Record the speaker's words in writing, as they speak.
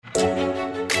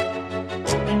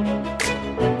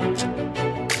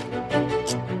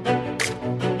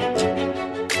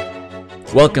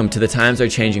Welcome to the Times Are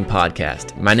Changing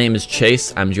podcast. My name is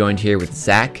Chase. I'm joined here with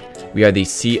Zach. We are the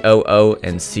COO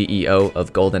and CEO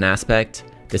of Golden Aspect.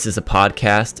 This is a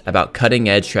podcast about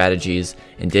cutting-edge strategies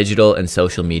in digital and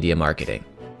social media marketing.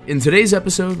 In today's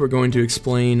episode, we're going to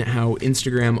explain how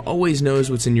Instagram always knows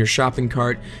what's in your shopping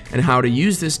cart and how to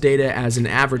use this data as an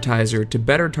advertiser to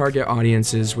better target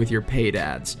audiences with your paid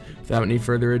ads. Without any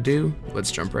further ado, let's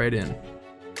jump right in.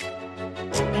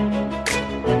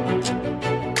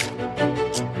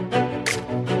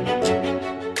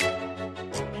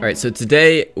 All right, so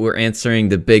today we're answering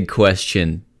the big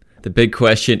question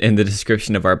in the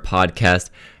description of our podcast.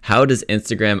 How does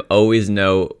Instagram always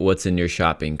know what's in your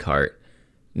shopping cart?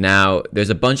 Now,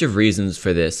 there's a bunch of reasons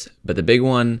for this, but the big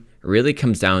one really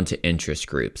comes down to interest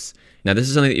groups. Now, this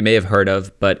is something that you may have heard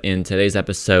of, but in today's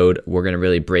episode, we're going to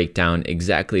really break down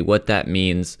exactly what that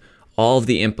means, all of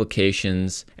the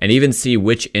implications, and even see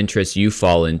which interests you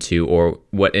fall into or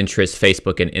what interests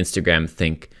Facebook and Instagram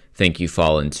think you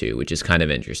fall into, which is kind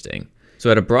of interesting. So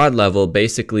at a broad level,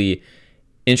 basically,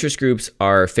 interest groups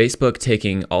are Facebook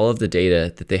taking all of the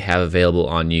data that they have available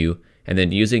on you and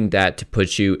then using that to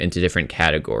put you into different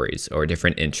categories or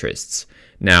different interests.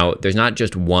 Now, there's not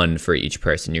just one for each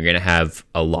person. You're going to have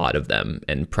a lot of them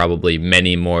and probably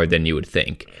many more than you would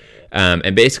think.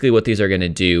 And basically what these are going to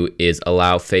do is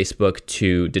allow Facebook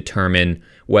to determine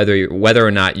whether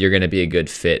or not you're going to be a good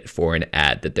fit for an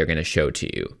ad that they're going to show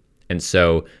to you. And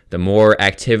so the more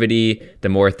activity, the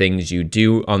more things you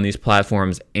do on these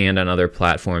platforms and on other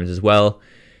platforms as well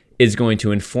is going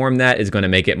to inform that, is going to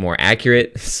make it more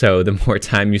accurate. So the more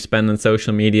time you spend on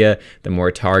social media, the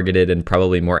more targeted and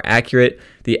probably more accurate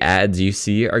the ads you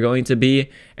see are going to be.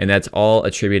 And that's all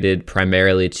attributed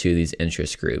primarily to these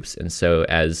interest groups. And so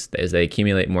as they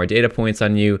accumulate more data points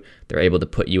on you, they're able to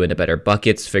put you into better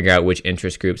buckets, figure out which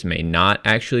interest groups may not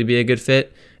actually be a good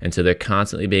fit. And so they're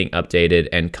constantly being updated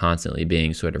and constantly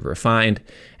being sort of refined.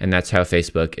 And that's how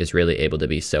Facebook is really able to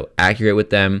be so accurate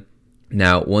with them.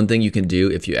 Now, one thing you can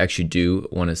do if you actually do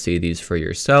want to see these for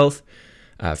yourself,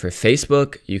 for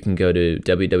Facebook, you can go to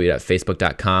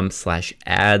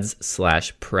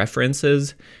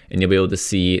www.facebook.com/ads/preferences, and you'll be able to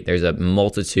see there's a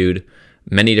multitude,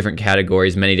 many different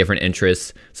categories, many different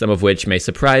interests, some of which may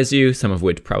surprise you, some of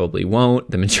which probably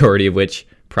won't, the majority of which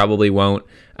probably won't.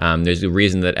 There's a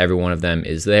reason that every one of them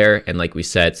is there. And like we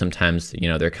said, sometimes,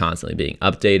 they're constantly being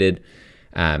updated.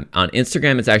 On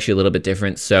Instagram, it's actually a little bit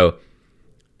different. So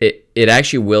it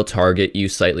actually will target you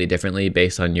slightly differently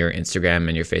based on your Instagram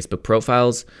and your Facebook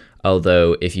profiles.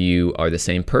 Although if you are the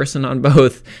same person on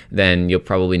both, then you'll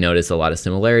probably notice a lot of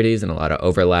similarities and a lot of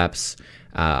overlaps.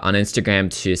 On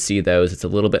Instagram, to see those, it's a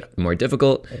little bit more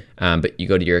difficult. But you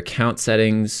go to your account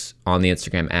settings on the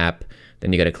Instagram app,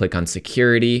 then you got to click on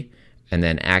security and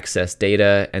then access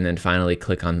data, and then finally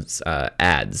click on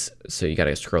ads. So you got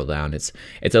to scroll down. It's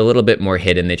a little bit more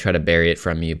hidden. They try to bury it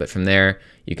from you, but from there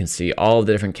you can see all of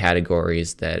the different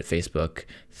categories that Facebook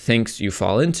thinks you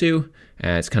fall into.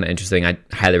 And it's kind of interesting. I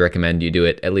highly recommend you do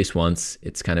it at least once.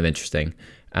 It's kind of interesting.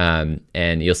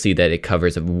 And you'll see that it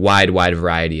covers a wide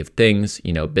variety of things,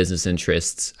 business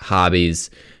interests, hobbies,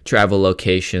 travel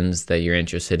locations that you're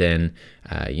interested in,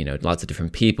 lots of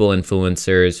different people,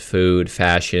 influencers, food,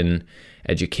 fashion,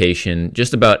 education,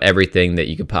 just about everything that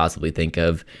you could possibly think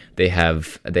of. They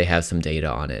have some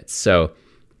data on it. So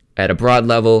at a broad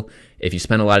level, if you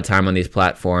spend a lot of time on these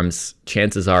platforms,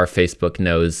 chances are Facebook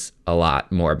knows a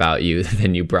lot more about you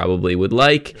than you probably would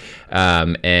like,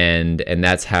 and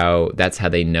that's how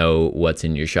they know what's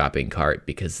in your shopping cart,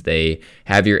 because they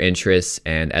have your interests,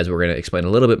 and as we're going to explain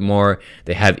a little bit more,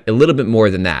 they have a little bit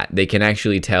more than that. They can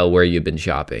actually tell where you've been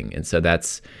shopping, and so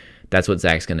that's what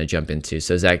Zach's going to jump into.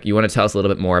 So Zach, you want to tell us a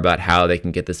little bit more about how they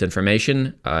can get this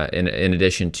information, in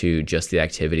addition to just the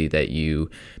activity that you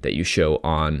show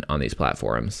on these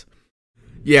platforms?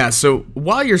 Yeah, so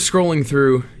while you're scrolling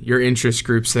through your interest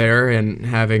groups there and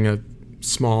having a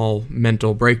small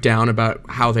mental breakdown about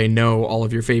how they know all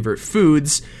of your favorite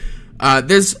foods,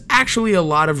 there's actually a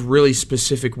lot of really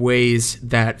specific ways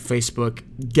that Facebook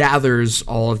gathers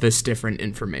all of this different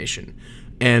information.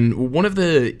 And one of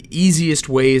the easiest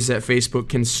ways that Facebook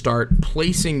can start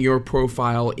placing your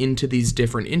profile into these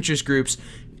different interest groups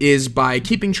is by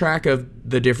keeping track of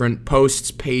the different posts,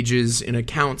 pages, and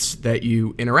accounts that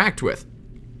you interact with.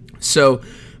 So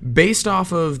based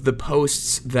off of the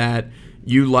posts that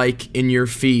you like in your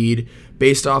feed,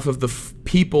 based off of the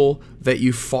people that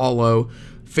you follow,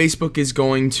 Facebook is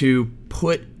going to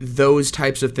put those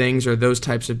types of things or those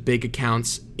types of big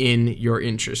accounts in your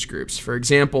interest groups. For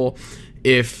example,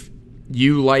 if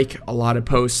you like a lot of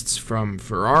posts from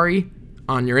Ferrari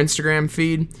on your Instagram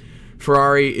feed,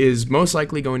 Ferrari is most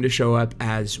likely going to show up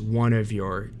as one of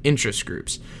your interest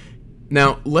groups.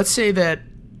 Now, let's say that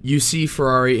you see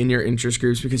Ferrari in your interest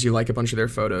groups because you like a bunch of their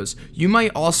photos. You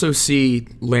might also see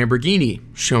Lamborghini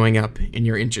showing up in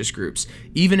your interest groups,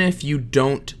 even if you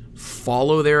don't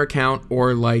follow their account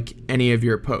or like any of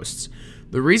your posts.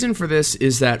 The reason for this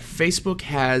is that Facebook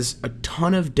has a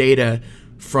ton of data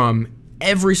from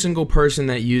every single person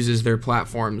that uses their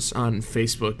platforms on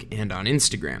Facebook and on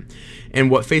Instagram.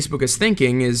 And what Facebook is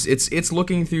thinking is it's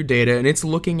looking through data, and it's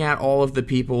looking at all of the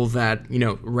people that,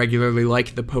 regularly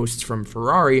like the posts from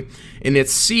Ferrari, and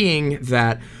it's seeing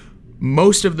that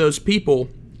most of those people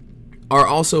are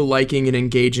also liking and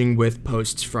engaging with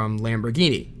posts from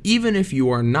Lamborghini, even if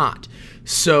you are not.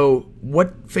 So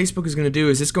what Facebook is going to do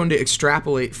is it's going to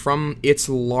extrapolate from its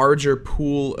larger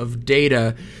pool of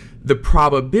data the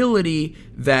probability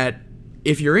that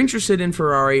if you're interested in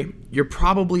Ferrari, you're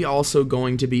probably also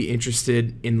going to be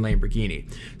interested in Lamborghini.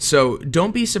 So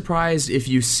don't be surprised if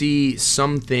you see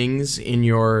some things in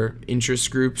your interest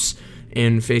groups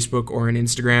in Facebook or in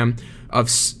Instagram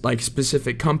of like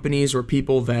specific companies or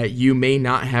people that you may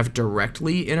not have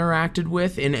directly interacted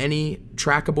with in any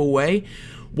trackable way.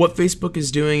 What Facebook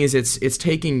is doing is it's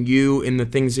taking you in the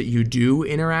things that you do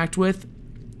interact with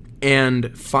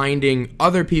and finding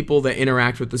other people that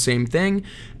interact with the same thing,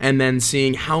 and then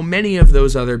seeing how many of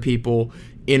those other people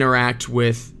interact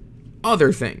with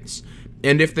other things.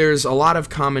 And if there's a lot of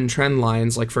common trend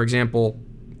lines, like for example,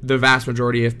 the vast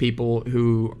majority of people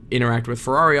who interact with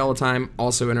Ferrari all the time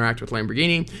also interact with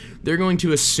Lamborghini, they're going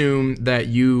to assume that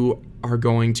you are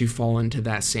going to fall into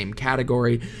that same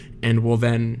category and will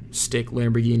then stick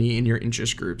Lamborghini in your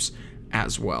interest groups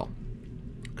as well.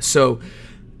 So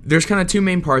there's kind of two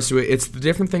main parts to it. It's the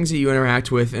different things that you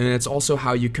interact with, and it's also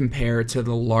how you compare to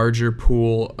the larger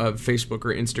pool of Facebook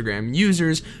or Instagram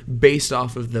users based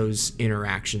off of those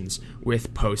interactions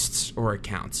with posts or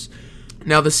accounts.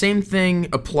 Now, the same thing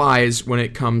applies when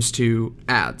it comes to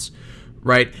ads,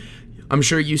 right? I'm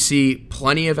sure you see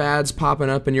plenty of ads popping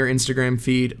up in your Instagram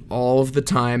feed all of the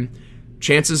time.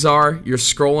 Chances are you're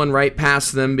scrolling right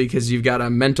past them because you've got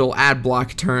a mental ad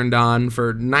block turned on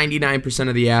for 99%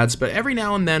 of the ads, but every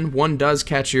now and then one does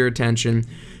catch your attention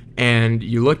and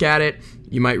you look at it,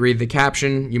 you might read the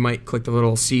caption, you might click the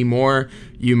little see more,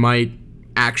 you might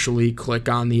actually click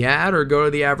on the ad or go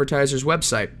to the advertiser's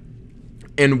website.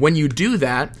 And when you do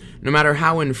that, no matter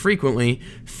how infrequently,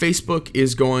 Facebook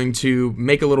is going to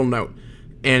make a little note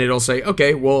and it'll say,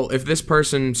 okay, well, if this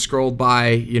person scrolled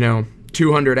by,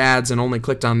 200 ads and only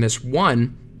clicked on this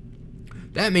one,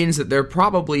 that means that they're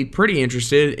probably pretty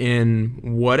interested in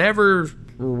whatever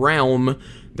realm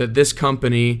that this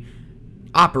company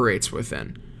operates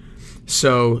within.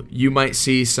 So you might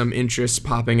see some interests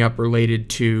popping up related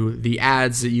to the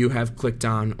ads that you have clicked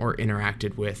on or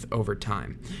interacted with over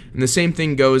time. And the same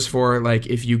thing goes for like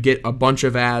if you get a bunch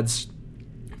of ads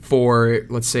for,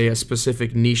 let's say, a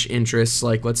specific niche interest,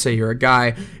 like let's say you're a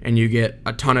guy and you get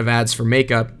a ton of ads for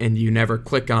makeup and you never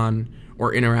click on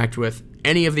or interact with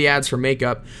any of the ads for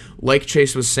makeup, like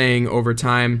Chase was saying, over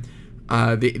time,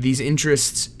 these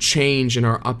interests change and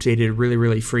are updated really,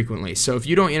 really frequently. So if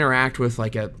you don't interact with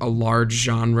like a large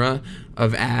genre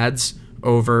of ads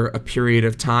over a period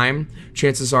of time,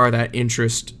 chances are that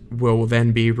interest will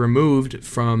then be removed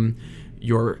from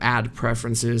your ad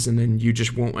preferences, and then you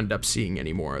just won't end up seeing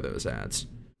any more of those ads.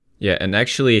 Yeah, and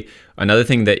actually another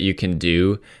thing that you can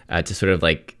do to sort of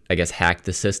like, I guess, hack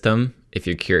the system, if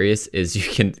you're curious, is you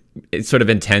can sort of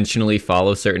intentionally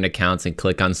follow certain accounts and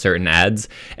click on certain ads.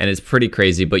 And it's pretty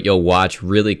crazy, but you'll watch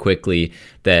really quickly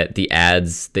that the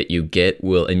ads that you get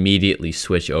will immediately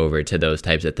switch over to those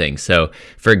types of things. So,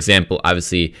 for example,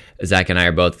 obviously, Zach and I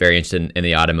are both very interested in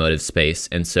the automotive space.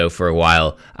 And so for a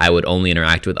while, I would only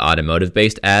interact with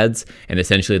automotive-based ads. And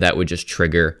essentially that would just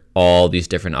trigger all these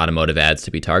different automotive ads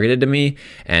to be targeted to me.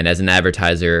 And as an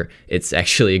advertiser, it's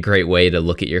actually a great way to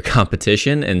look at your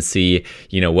competition and see,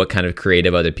 what kind of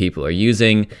creative other people are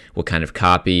using, what kind of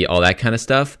copy, all that kind of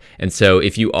stuff. And so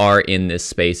if you are in this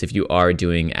space, if you are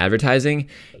doing advertising,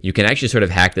 you can actually sort of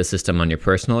hack the system on your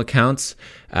personal accounts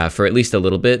for at least a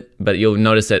little bit. But you'll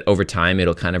notice that over time,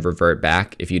 it'll kind of revert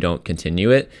back if you don't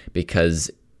continue it, because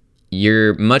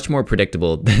you're much more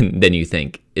predictable than you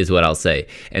think, is what I'll say.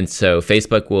 And so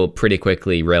Facebook will pretty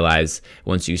quickly realize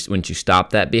once you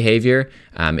stop that behavior,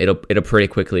 it'll pretty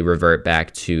quickly revert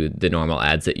back to the normal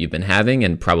ads that you've been having,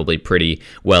 and probably pretty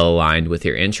well aligned with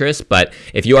your interests. But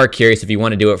if you are curious, if you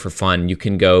want to do it for fun, you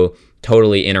can go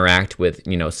totally interact with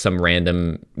some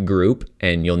random group,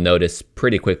 and you'll notice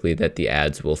pretty quickly that the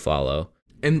ads will follow.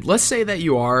 And let's say that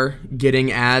you are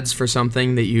getting ads for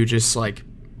something that you just like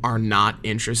are not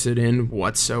interested in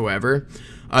whatsoever.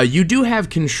 You do have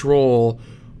control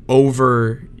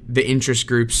over the interest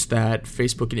groups that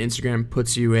Facebook and Instagram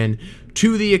puts you in,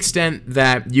 to the extent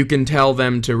that you can tell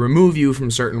them to remove you from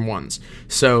certain ones.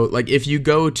 So like if you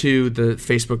go to the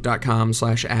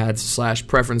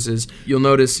facebook.com/ads/preferences,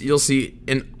 you'll see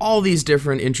in all these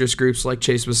different interest groups like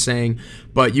Chase was saying,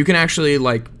 but you can actually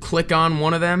like click on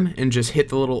one of them and just hit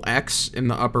the little X in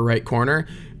the upper right corner,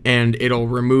 and it'll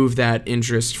remove that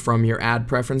interest from your ad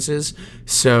preferences,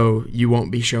 so you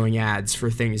won't be showing ads for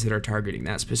things that are targeting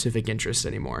that specific interest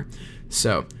anymore.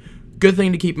 So, good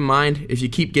thing to keep in mind. If you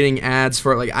keep getting ads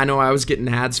for, like, I know I was getting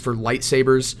ads for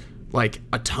lightsabers, like,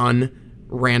 a ton,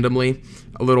 randomly,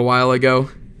 a little while ago.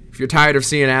 If you're tired of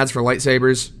seeing ads for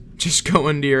lightsabers, just go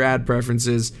into your ad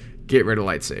preferences, get rid of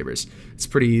lightsabers. It's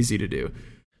pretty easy to do.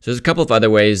 So there's a couple of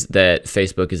other ways that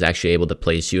Facebook is actually able to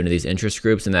place you into these interest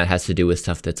groups, and that has to do with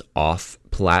stuff that's off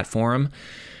platform.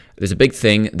 There's a big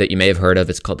thing that you may have heard of.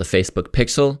 It's called the Facebook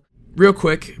Pixel. Real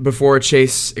quick, before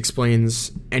Chase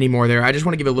explains any more there, I just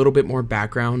want to give a little bit more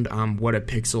background on what a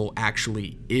pixel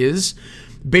actually is.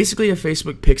 Basically, a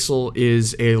Facebook Pixel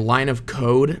is a line of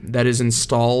code that is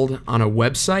installed on a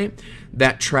website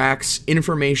that tracks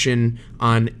information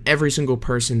on every single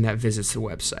person that visits the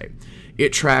website.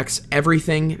 It tracks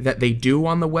everything that they do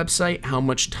on the website, how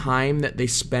much time that they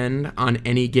spend on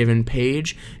any given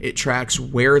page. It tracks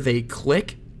where they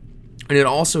click, and it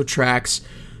also tracks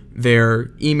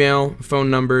their email, phone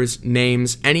numbers,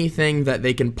 names, anything that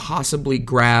they can possibly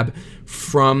grab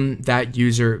from that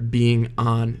user being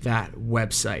on that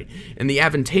website. And the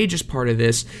advantageous part of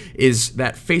this is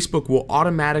that Facebook will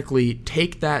automatically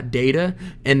take that data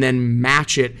and then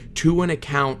match it to an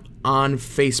account on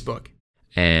Facebook.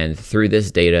 And through this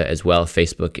data as well,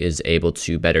 Facebook is able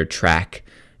to better track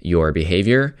your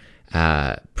behavior,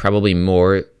 probably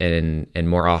more and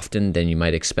more often than you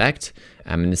might expect.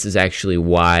 And this is actually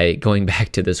why, going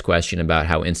back to this question about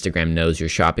how Instagram knows your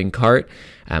shopping cart,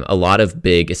 a lot of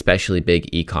big, especially big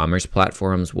e-commerce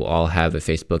platforms will all have a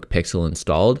Facebook Pixel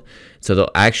installed. So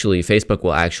Facebook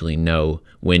will actually know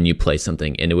when you place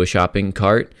something into a shopping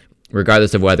cart,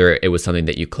 regardless of whether it was something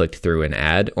that you clicked through an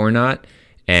ad or not.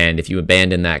 And if you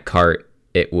abandon that cart,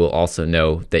 it will also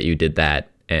know that you did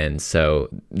that. And so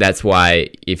that's why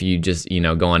if you just,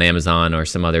 go on Amazon or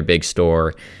some other big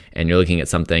store and you're looking at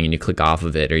something and you click off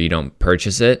of it or you don't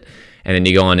purchase it, and then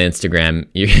you go on Instagram,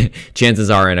 chances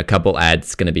are in a couple ads,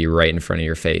 it's going to be right in front of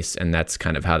your face. And that's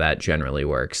kind of how that generally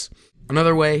works.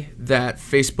 Another way that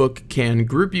Facebook can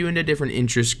group you into different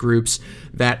interest groups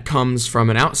that comes from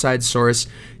an outside source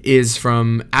is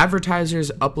from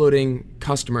advertisers uploading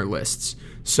customer lists.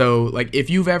 So, like, if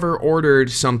you've ever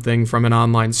ordered something from an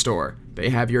online store, they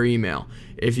have your email.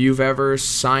 If you've ever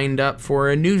signed up for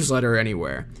a newsletter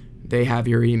anywhere, they have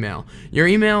your email. Your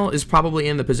email is probably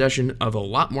in the possession of a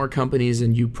lot more companies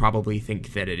than you probably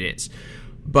think that it is.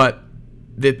 But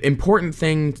the important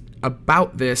thing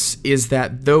about this is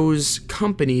that those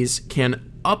companies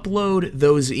can upload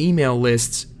those email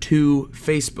lists to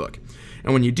Facebook.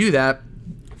 And when you do that,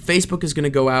 Facebook is going to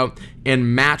go out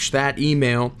and match that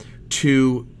email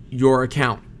to your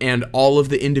account and all of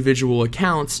the individual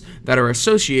accounts that are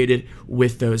associated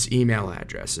with those email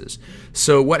addresses.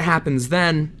 So what happens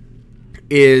then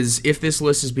is if this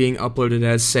list is being uploaded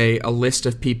as, say, a list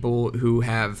of people who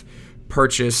have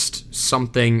purchased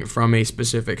something from a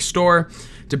specific store,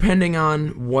 depending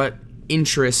on what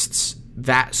interests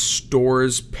that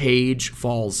store's page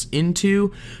falls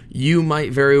into, you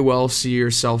might very well see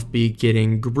yourself be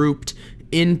getting grouped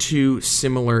into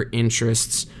similar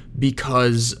interests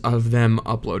because of them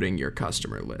uploading your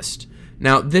customer list.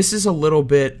 Now, this is a little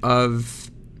bit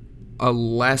of a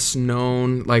less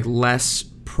known, less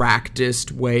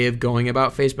practiced way of going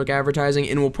about Facebook advertising,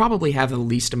 and will probably have the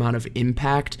least amount of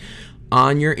impact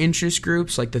on your interest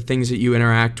groups. Like, the things that you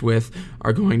interact with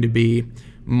are going to be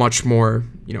much more,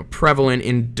 prevalent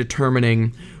in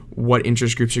determining what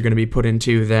interest groups you're going to be put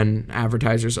into than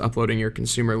advertisers uploading your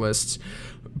consumer lists.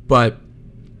 But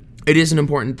it is an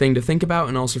important thing to think about,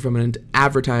 and also from an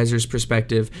advertiser's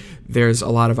perspective, there's a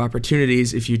lot of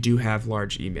opportunities if you do have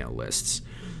large email lists.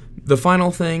 The final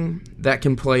thing that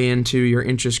can play into your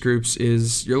interest groups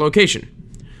is your location.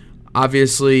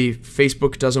 Obviously,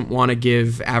 Facebook doesn't want to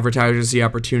give advertisers the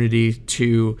opportunity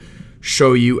to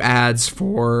show you ads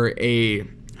for a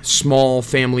small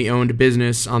family-owned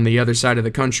business on the other side of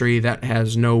the country that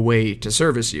has no way to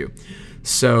service you.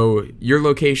 So your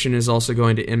location is also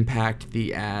going to impact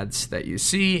the ads that you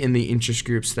see in the interest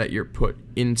groups that you're put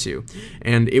into.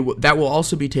 And that will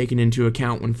also be taken into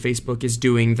account when Facebook is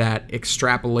doing that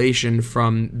extrapolation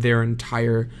from their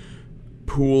entire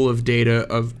pool of data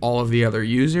of all of the other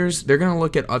users. They're going to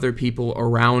look at other people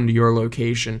around your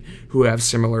location who have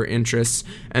similar interests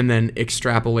and then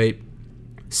extrapolate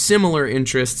similar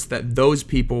interests that those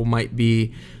people might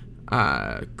be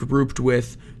grouped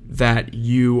with that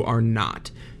you are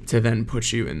not, to then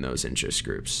put you in those interest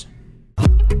groups.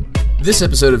 This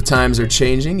episode of Times Are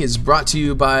Changing is brought to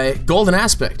you by Golden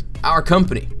Aspect, our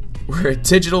company. We're a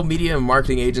digital media and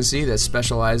marketing agency that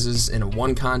specializes in a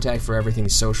one contact for everything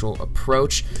social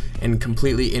approach and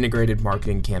completely integrated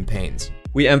marketing campaigns.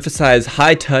 We emphasize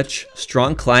high touch,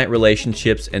 strong client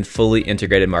relationships, and fully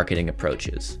integrated marketing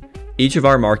approaches. Each of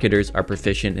our marketers are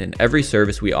proficient in every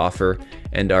service we offer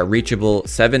and are reachable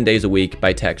 7 days a week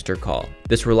by text or call.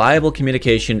 This reliable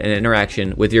communication and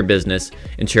interaction with your business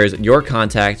ensures your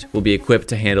contact will be equipped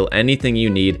to handle anything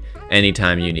you need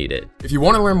anytime you need it. If you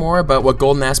want to learn more about what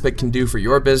Golden Aspect can do for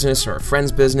your business or a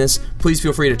friend's business, please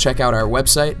feel free to check out our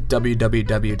website,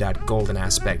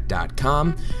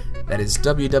 www.goldenaspect.com. That is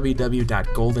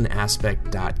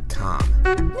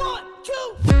www.goldenaspect.com. 1, 2.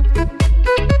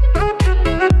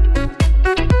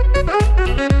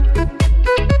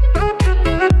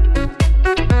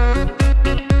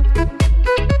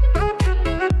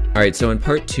 All right, so in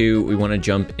part 2, we want to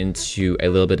jump into a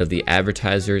little bit of the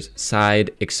advertiser's side,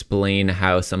 explain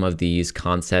how some of these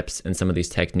concepts and some of these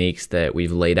techniques that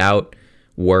we've laid out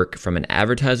work from an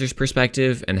advertiser's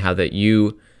perspective, and how that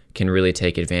you can really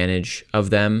take advantage of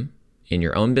them in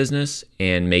your own business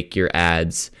and make your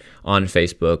ads on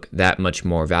Facebook that much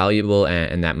more valuable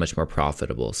and that much more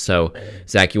profitable. So,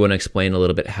 Zach, you want to explain a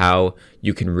little bit how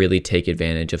you can really take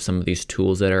advantage of some of these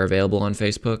tools that are available on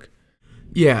Facebook?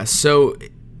 Yeah, so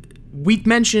we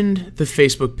mentioned the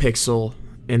Facebook Pixel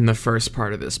in the first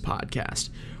part of this podcast.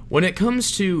 When it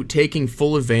comes to taking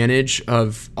full advantage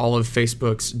of all of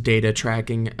Facebook's data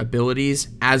tracking abilities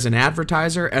as an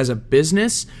advertiser, as a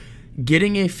business,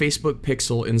 getting a Facebook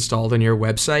Pixel installed on your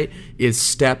website is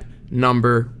step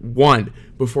number 1.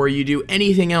 Before you do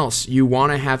anything else, you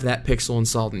want to have that Pixel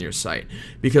installed on your site.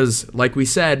 Because, like we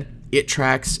said, it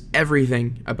tracks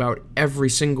everything about every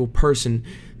single person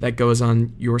that goes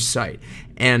on your site.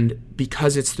 And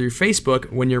because it's through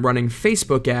Facebook, when you're running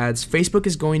Facebook ads, Facebook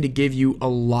is going to give you a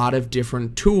lot of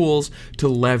different tools to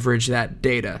leverage that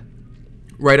data.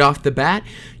 Right off the bat,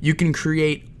 you can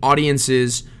create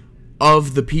audiences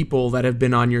of the people that have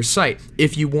been on your site.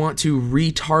 If you want to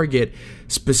retarget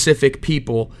specific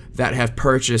people that have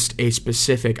purchased a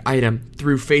specific item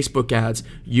through Facebook ads,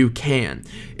 you can.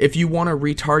 If you want to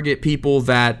retarget people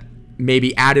that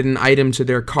maybe added an item to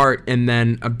their cart and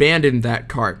then abandoned that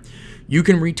cart, you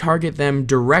can retarget them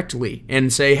directly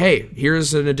and say, hey,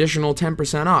 here's an additional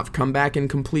 10% off. Come back and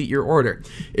complete your order.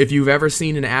 If you've ever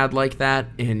seen an ad like that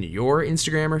in your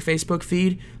Instagram or Facebook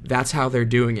feed, that's how they're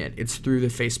doing it. It's through the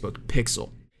Facebook Pixel.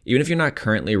 Even if you're not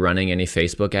currently running any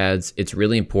Facebook ads, it's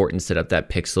really important to set up that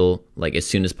Pixel like as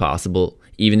soon as possible,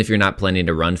 even if you're not planning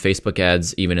to run Facebook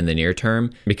ads even in the near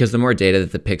term, because the more data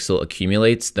that the Pixel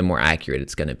accumulates, the more accurate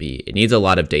it's going to be. It needs a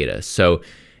lot of data. So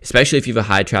especially if you have a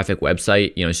high traffic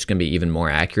website, it's just going to be even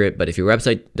more accurate. But if your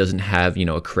website doesn't have,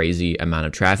 a crazy amount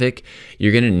of traffic,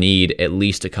 you're going to need at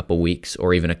least a couple weeks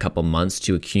or even a couple months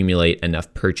to accumulate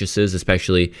enough purchases,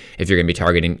 especially if you're going to be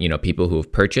targeting, people who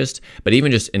have purchased. But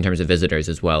even just in terms of visitors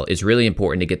as well, it's really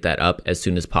important to get that up as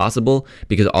soon as possible,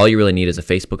 because all you really need is a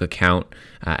Facebook account,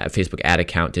 a Facebook ad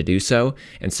account to do so.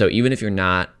 And so even if you're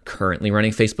not currently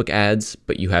running Facebook ads,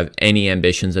 but you have any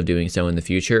ambitions of doing so in the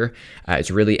future,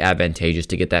 it's really advantageous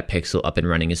to get that Pixel up and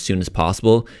running as soon as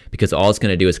possible, because all it's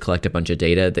going to do is collect a bunch of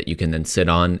data that you can then sit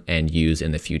on and use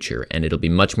in the future, and it'll be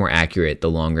much more accurate the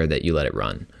longer that you let it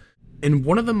run. And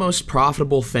one of the most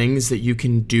profitable things that you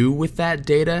can do with that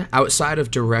data, outside of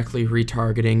directly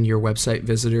retargeting your website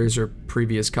visitors or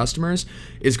previous customers,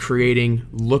 is creating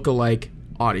lookalike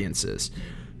audiences.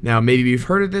 Now, maybe you've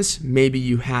heard of this, maybe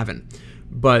you haven't.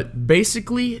 But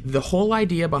basically, the whole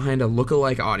idea behind a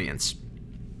lookalike audience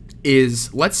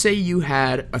is, let's say you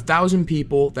had 1,000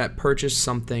 people that purchased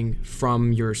something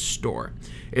from your store.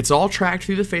 It's all tracked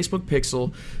through the Facebook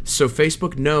Pixel, so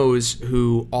Facebook knows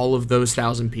who all of those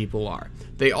 1,000 people are.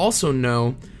 They also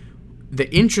know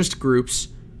the interest groups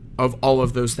of all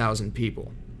of those 1,000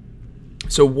 people.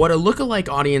 So what a lookalike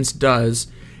audience does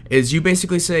is you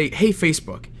basically say, hey,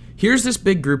 Facebook, here's this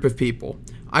big group of people.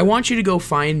 I want you to go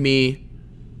find me,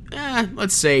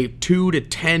 let's say 2 to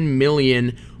 10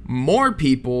 million more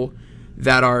people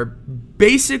that are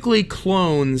basically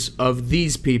clones of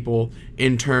these people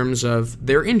in terms of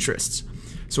their interests.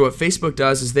 So what Facebook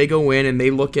does is they go in and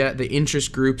they look at the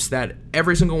interest groups that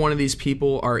every single one of these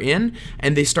people are in,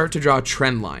 and they start to draw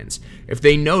trend lines. If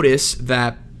they notice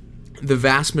that the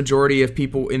vast majority of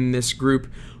people in this group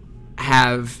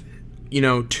have,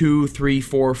 2, 3,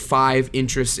 4, 5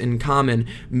 interests in common.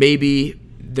 Maybe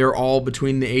they're all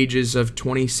between the ages of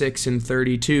 26 and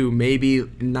 32. Maybe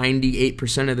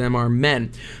 98% of them are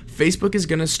men. Facebook is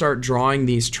going to start drawing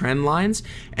these trend lines,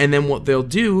 and then what they'll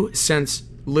do, since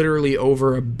literally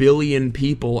over 1 billion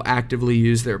people actively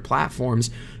use their platforms,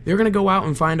 they're going to go out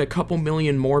and find a couple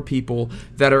million more people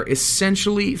that are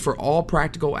essentially, for all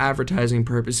practical advertising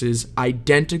purposes,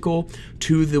 identical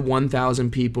to the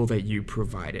 1,000 people that you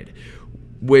provided,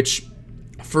 which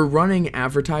for running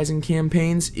advertising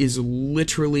campaigns is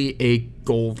literally a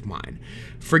gold mine.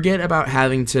 Forget about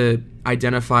having to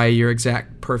identify your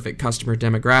exact perfect customer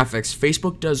demographics.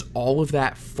 Facebook does all of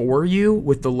that for you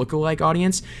with the lookalike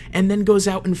audience, and then goes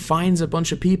out and finds a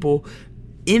bunch of people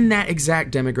in that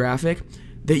exact demographic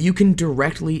that you can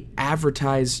directly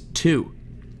advertise to.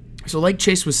 So like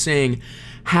Chase was saying,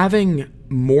 having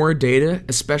more data,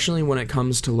 especially when it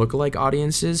comes to lookalike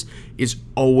audiences, is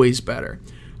always better.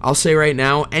 I'll say right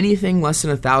now, anything less than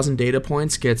 1,000 data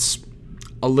points gets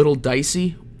a little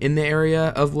dicey in the area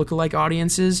of lookalike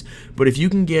audiences, but if you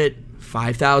can get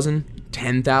 5,000,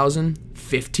 10,000,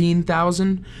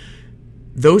 15,000,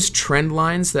 those trend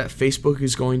lines that Facebook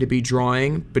is going to be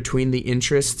drawing between the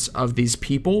interests of these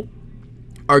people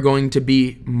are going to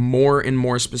be more and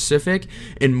more specific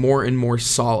and more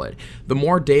solid. The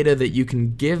more data that you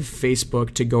can give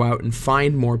Facebook to go out and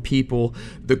find more people,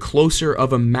 the closer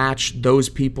of a match those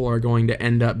people are going to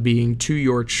end up being to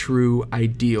your true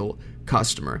ideal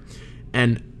customer.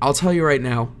 And I'll tell you right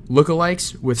now,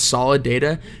 lookalikes with solid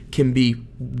data can be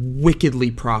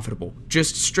wickedly profitable,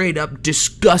 just straight up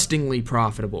disgustingly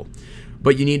profitable.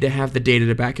 But you need to have the data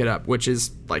to back it up, which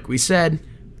is, like we said,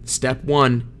 step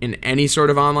one in any sort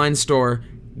of online store: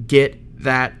 get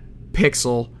that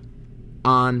pixel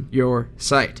on your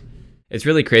site. It's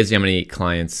really crazy how many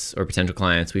clients or potential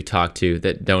clients we talk to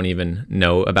that don't even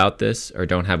know about this or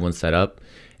don't have one set up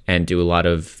and do a lot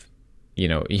of,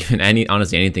 even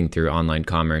anything through online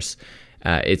commerce.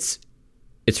 It's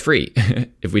free.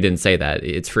 If we didn't say that,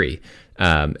 it's free.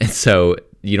 And so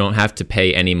you don't have to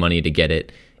pay any money to get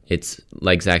it. It's,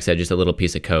 like Zach said, just a little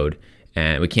piece of code.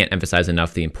 And we can't emphasize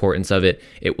enough the importance of it.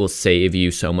 It will save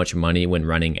you so much money when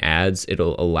running ads.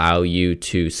 It'll allow you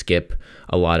to skip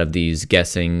a lot of these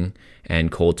guessing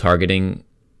and cold targeting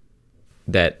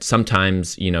that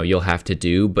sometimes, you'll have to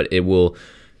do, but it will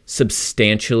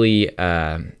substantially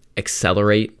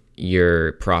accelerate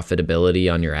your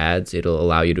profitability on your ads. It'll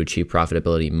allow you to achieve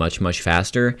profitability much, much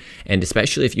faster. And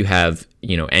especially if you have,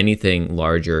 anything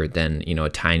larger than, a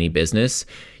tiny business,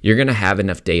 you're going to have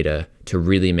enough data to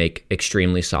really make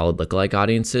extremely solid lookalike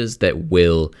audiences that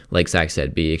will, like Zach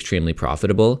said, be extremely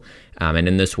profitable. And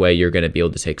in this way, you're going to be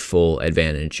able to take full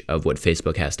advantage of what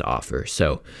Facebook has to offer.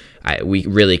 So we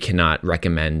really cannot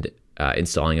recommend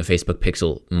installing a Facebook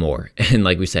pixel more. And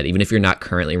like we said, even if you're not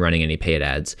currently running any paid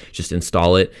ads, just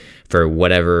install it for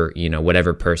whatever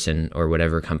person or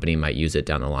whatever company might use it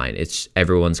down the line.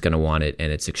 Everyone's going to want it,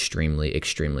 and it's extremely,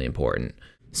 extremely important.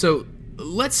 So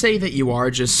let's say that you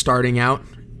are just starting out,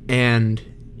 and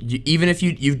even if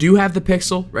you do have the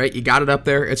pixel, right? You got it up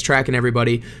there, it's tracking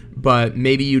everybody, but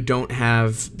maybe you don't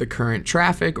have the current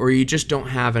traffic, or you just don't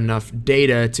have enough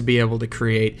data to be able to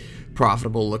create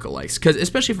profitable lookalikes. Because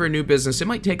especially for a new business, it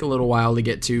might take a little while to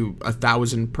get to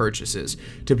 1,000 purchases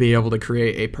to be able to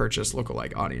create a purchase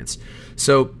lookalike audience.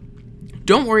 So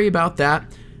don't worry about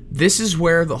that. This is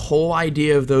where the whole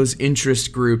idea of those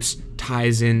interest groups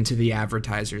ties into the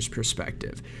advertiser's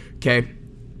perspective. Okay?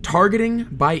 Targeting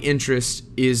by interest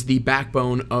is the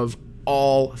backbone of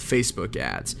all Facebook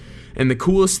ads. And the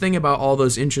coolest thing about all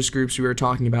those interest groups we were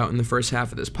talking about in the first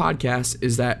half of this podcast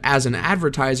is that as an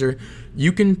advertiser,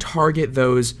 you can target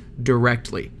those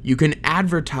directly. You can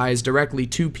advertise directly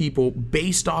to people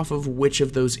based off of which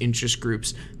of those interest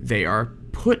groups they are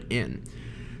put in.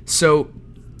 So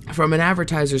from an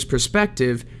advertiser's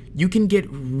perspective, you can get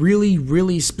really,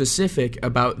 really specific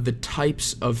about the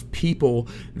types of people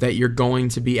that you're going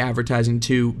to be advertising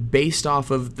to based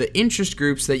off of the interest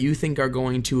groups that you think are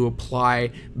going to apply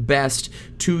best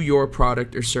to your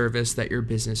product or service that your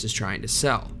business is trying to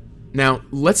sell. Now,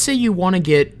 let's say you want to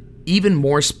get even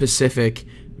more specific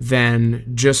than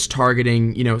just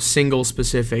targeting, single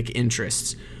specific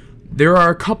interests. There are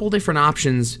a couple different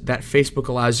options that Facebook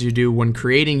allows you to do when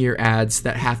creating your ads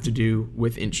that have to do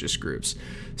with interest groups.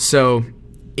 So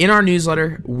in our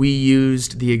newsletter, we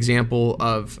used the example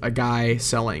of a guy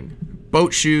selling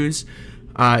boat shoes.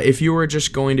 If you were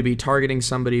just going to be targeting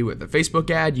somebody with a Facebook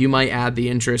ad, you might add the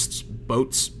interests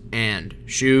boats and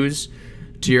shoes.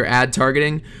 to your ad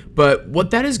targeting. But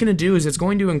what that is going to do is it's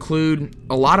going to include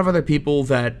a lot of other people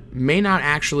that may not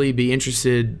actually be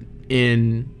interested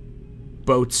in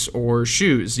boats or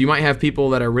shoes. You might have people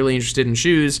that are really interested in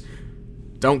shoes,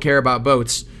 don't care about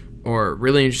boats, or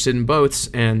really interested in boats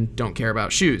and don't care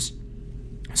about shoes.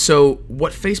 So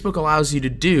what Facebook allows you to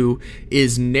do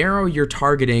is narrow your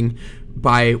targeting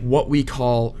by what we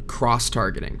call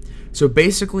cross-targeting. So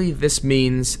basically this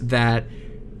means that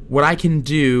what I can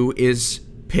do is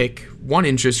pick one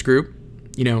interest group,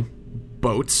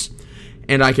 boats,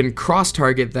 and I can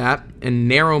cross-target that and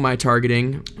narrow my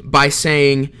targeting by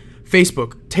saying,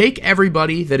 Facebook, take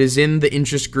everybody that is in the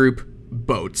interest group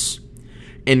boats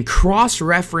and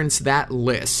cross-reference that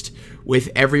list with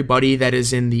everybody that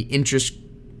is in the interest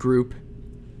group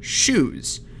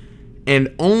shoes,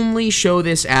 and only show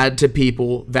this ad to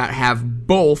people that have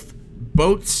both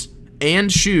boats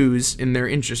and shoes in their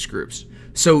interest groups.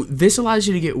 So this allows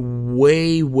you to get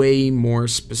way, way more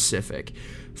specific.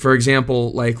 For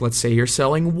example, like let's say you're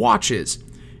selling watches.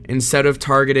 Instead of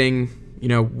targeting,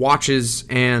 watches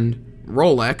and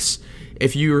Rolex,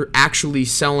 if you're actually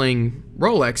selling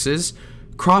Rolexes,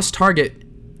 cross-target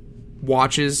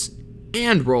watches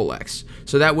and Rolex.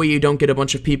 So that way you don't get a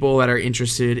bunch of people that are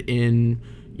interested in,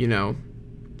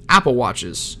 Apple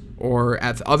watches or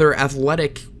other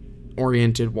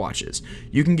athletic-oriented watches.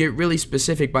 You can get really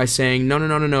specific by saying, no,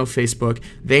 Facebook,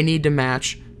 they need to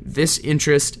match this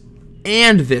interest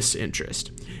and this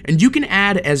interest. And you can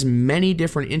add as many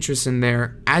different interests in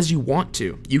there as you want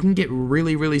to. You can get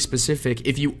really, really specific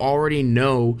if you already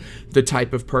know the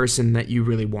type of person that you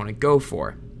really want to go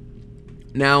for.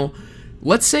 Now,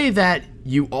 let's say that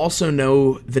you also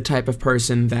know the type of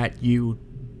person that you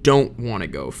don't want to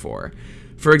go for.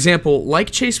 For example,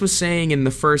 like Chase was saying in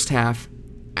the first half,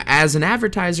 as an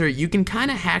advertiser, you can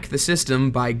kind of hack the system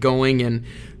by going and,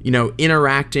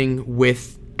 interacting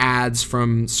with ads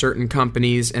from certain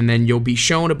companies, and then you'll be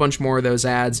shown a bunch more of those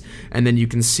ads, and then you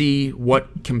can see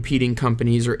what competing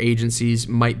companies or agencies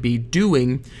might be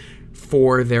doing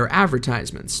for their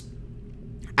advertisements.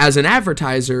 As an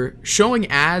advertiser, showing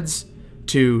ads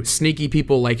to sneaky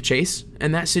people like Chase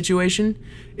in that situation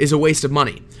is a waste of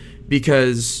money,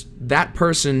 because that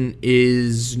person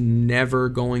is never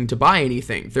going to buy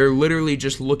anything. They're literally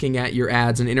just looking at your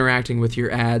ads and interacting with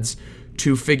your ads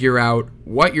to figure out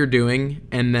what you're doing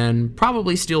and then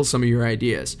probably steal some of your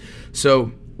ideas.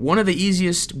 So one of the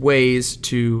easiest ways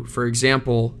to, for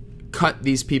example, cut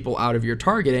these people out of your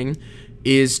targeting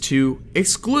is to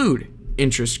exclude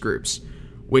interest groups,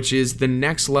 which is the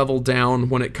next level down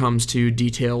when it comes to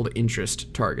detailed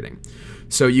interest targeting.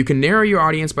 So you can narrow your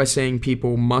audience by saying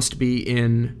people must be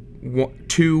in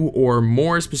 2 or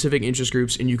more specific interest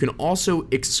groups, and you can also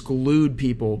exclude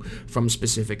people from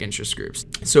specific interest groups.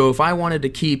 So if I wanted to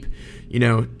keep,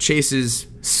 Chase's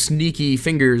sneaky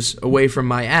fingers away from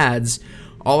my ads,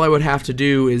 all I would have to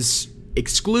do is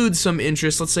exclude some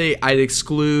interests. Let's say I'd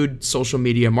exclude social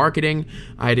media marketing,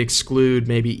 I'd exclude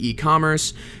maybe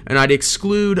e-commerce, and I'd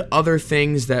exclude other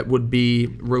things that would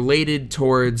be related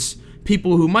towards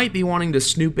people who might be wanting to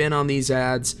snoop in on these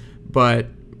ads, but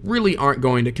really aren't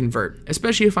going to convert.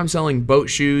 Especially if I'm selling boat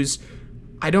shoes,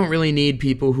 I don't really need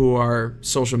people who are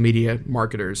social media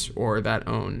marketers or that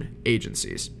own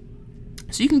agencies.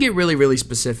 So you can get really, really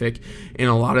specific in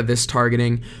a lot of this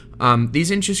targeting. These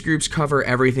interest groups cover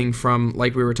everything from,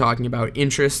 like we were talking about,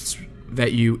 interests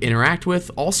that you interact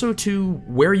with, also to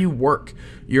where you work,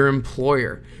 your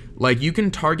employer. Like you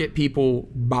can target people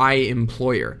by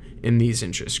employer in these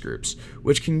interest groups,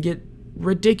 which can get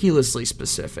ridiculously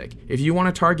specific. If you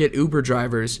want to target Uber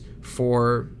drivers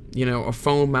for, a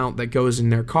phone mount that goes in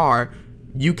their car,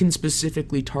 you can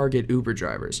specifically target Uber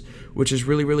drivers, which is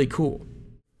really, really cool.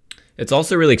 It's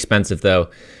also really expensive though.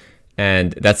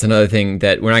 And that's another thing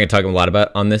that we're not going to talk a lot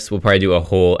about on this. We'll probably do a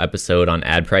whole episode on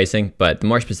ad pricing, but the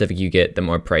more specific you get, the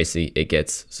more pricey it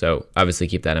gets. So obviously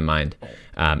keep that in mind.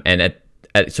 And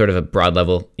at sort of a broad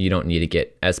level, you don't need to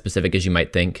get as specific as you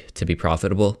might think to be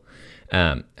profitable.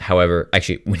 However,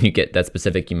 actually, when you get that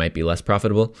specific, you might be less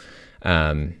profitable.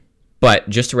 But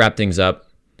just to wrap things up,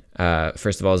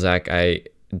 first of all, Zach, I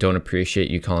don't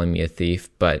appreciate you calling me a thief,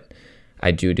 but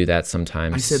I do that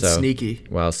sometimes. I said sneaky.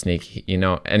 Well, sneaky,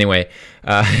 anyway,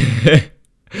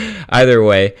 either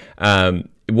way,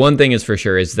 one thing is for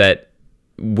sure is that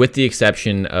with the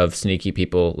exception of sneaky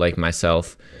people like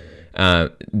myself,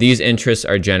 these interests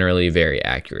are generally very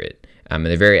accurate. And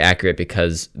they're very accurate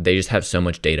because they just have so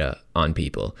much data on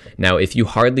people. Now, if you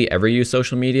hardly ever use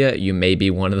social media, you may be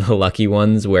one of the lucky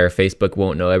ones where Facebook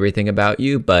won't know everything about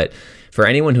you. But for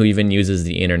anyone who even uses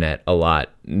the internet a lot,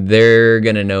 they're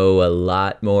going to know a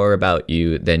lot more about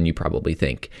you than you probably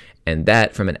think. And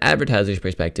that, from an advertiser's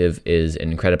perspective, is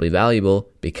incredibly valuable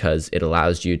because it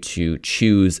allows you to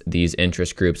choose these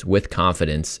interest groups with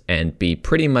confidence and be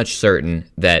pretty much certain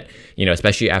that,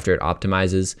 especially after it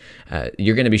optimizes,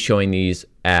 you're going to be showing these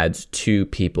ads to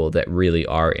people that really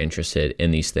are interested in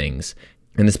these things.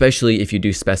 And especially if you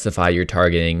do specify your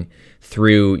targeting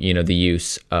through, the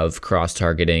use of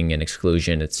cross-targeting and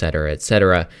exclusion, et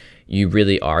cetera, you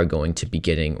really are going to be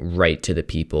getting right to the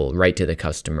people, right to the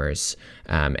customers.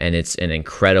 And it's an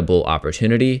incredible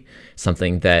opportunity,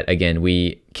 something that, again,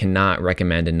 we cannot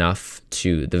recommend enough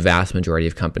to the vast majority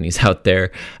of companies out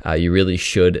there. You really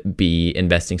should be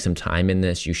investing some time in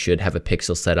this. You should have a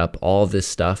pixel set up, all of this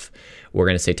stuff. We're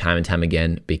going to say time and time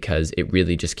again because it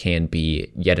really just can be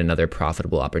yet another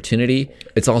profitable opportunity.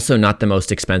 It's also not the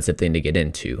most expensive thing to get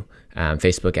into.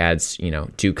 Facebook ads,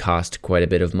 do cost quite a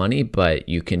bit of money, but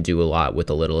you can do a lot with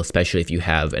a little, especially if you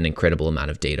have an incredible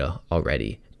amount of data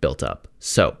already built up.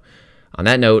 So on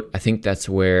that note, I think that's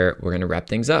where we're going to wrap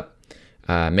things up.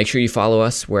 Make sure you follow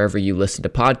us wherever you listen to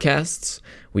podcasts.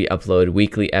 We upload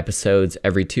weekly episodes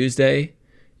every Tuesday.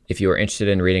 If you are interested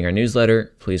in reading our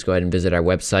newsletter, please go ahead and visit our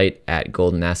website at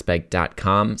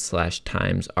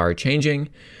goldenaspect.com/timesarechangeing.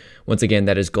 Once again,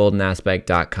 that is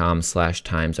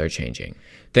goldenaspect.com/timesarechangeing.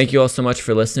 Thank you all so much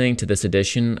for listening to this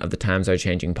edition of the Times Are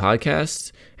Changing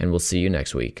podcast, and we'll see you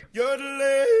next week.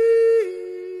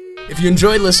 If you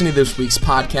enjoyed listening to this week's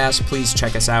podcast, please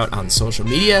check us out on social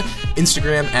media,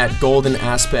 Instagram at Golden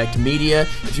Aspect Media.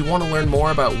 If you want to learn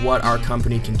more about what our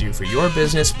company can do for your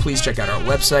business, please check out our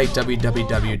website,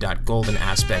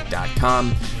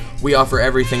 www.goldenaspect.com. We offer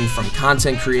everything from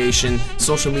content creation,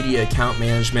 social media account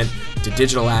management, to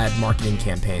digital ad marketing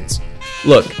campaigns.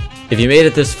 Look, if you made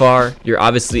it this far, you're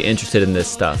obviously interested in this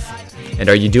stuff. And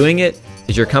are you doing it?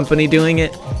 Is your company doing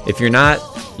it? If you're not,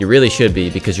 you really should be,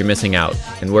 because you're missing out,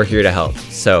 and we're here to help.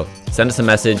 So send us a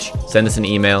message, send us an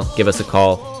email, give us a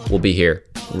call. We'll be here,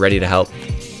 ready to help.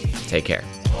 Take care.